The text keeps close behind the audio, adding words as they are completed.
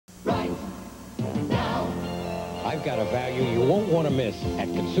I've got a value you won't want to miss at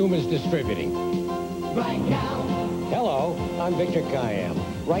Consumers Distributing. Right now. Hello, I'm Victor Kayam.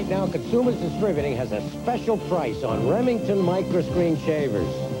 Right now, Consumers Distributing has a special price on Remington microscreen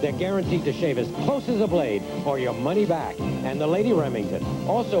shavers. They're guaranteed to shave as close as a blade or your money back. And the Lady Remington,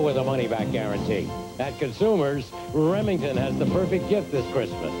 also with a money-back guarantee. At Consumers, Remington has the perfect gift this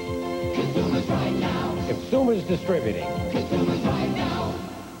Christmas. Consumers right now. Consumers Distributing. Consumers right now.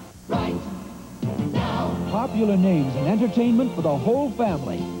 Right now. Popular names in entertainment for the whole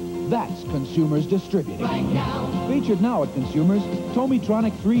family. That's Consumers Distributing. Right now. Featured now at Consumers,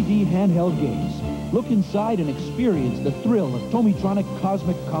 Tomitronic 3D handheld games. Look inside and experience the thrill of Tomitronic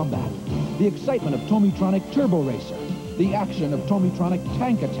Cosmic Combat, the excitement of Tomitronic Turbo Racer, the action of Tomitronic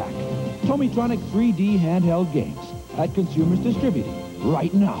Tank Attack. Tomitronic 3D handheld games at Consumers Distributing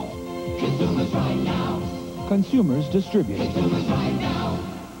right now. Consumers right now. Consumers Distributing. Consumers right now.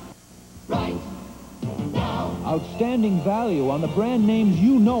 Right now. Outstanding value on the brand names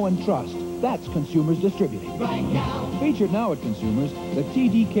you know and trust. That's Consumers Distributing. Right now. Featured now at Consumers, the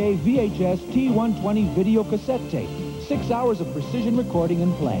TDK VHS T120 video cassette tape. 6 hours of precision recording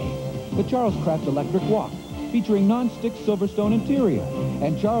and play. The Charles Craft Electric Walk, featuring non-stick Silverstone interior,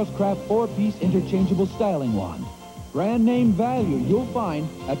 and Charles Craft 4-piece interchangeable styling wand. Brand name value you'll find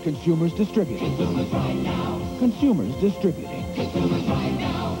at Consumers Distributing. Consumers right now. Consumers Distributing. Consumers right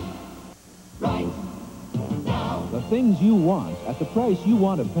now. Right now. The things you want at the price you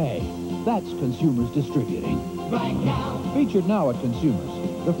want to pay. That's Consumers Distributing. Right now. Featured now at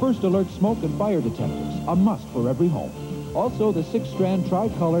Consumers, the First Alert smoke and fire detectors, a must for every home. Also, the 6-strand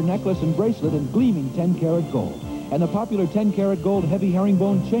tricolor necklace and bracelet in gleaming 10-karat gold, and the popular 10-karat gold heavy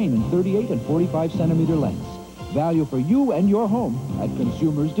herringbone chain in 38 and 45 centimeter lengths. Value for you and your home at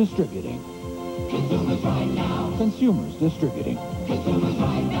Consumers Distributing. Consumers right now. Consumers Distributing. Consumers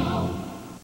right now.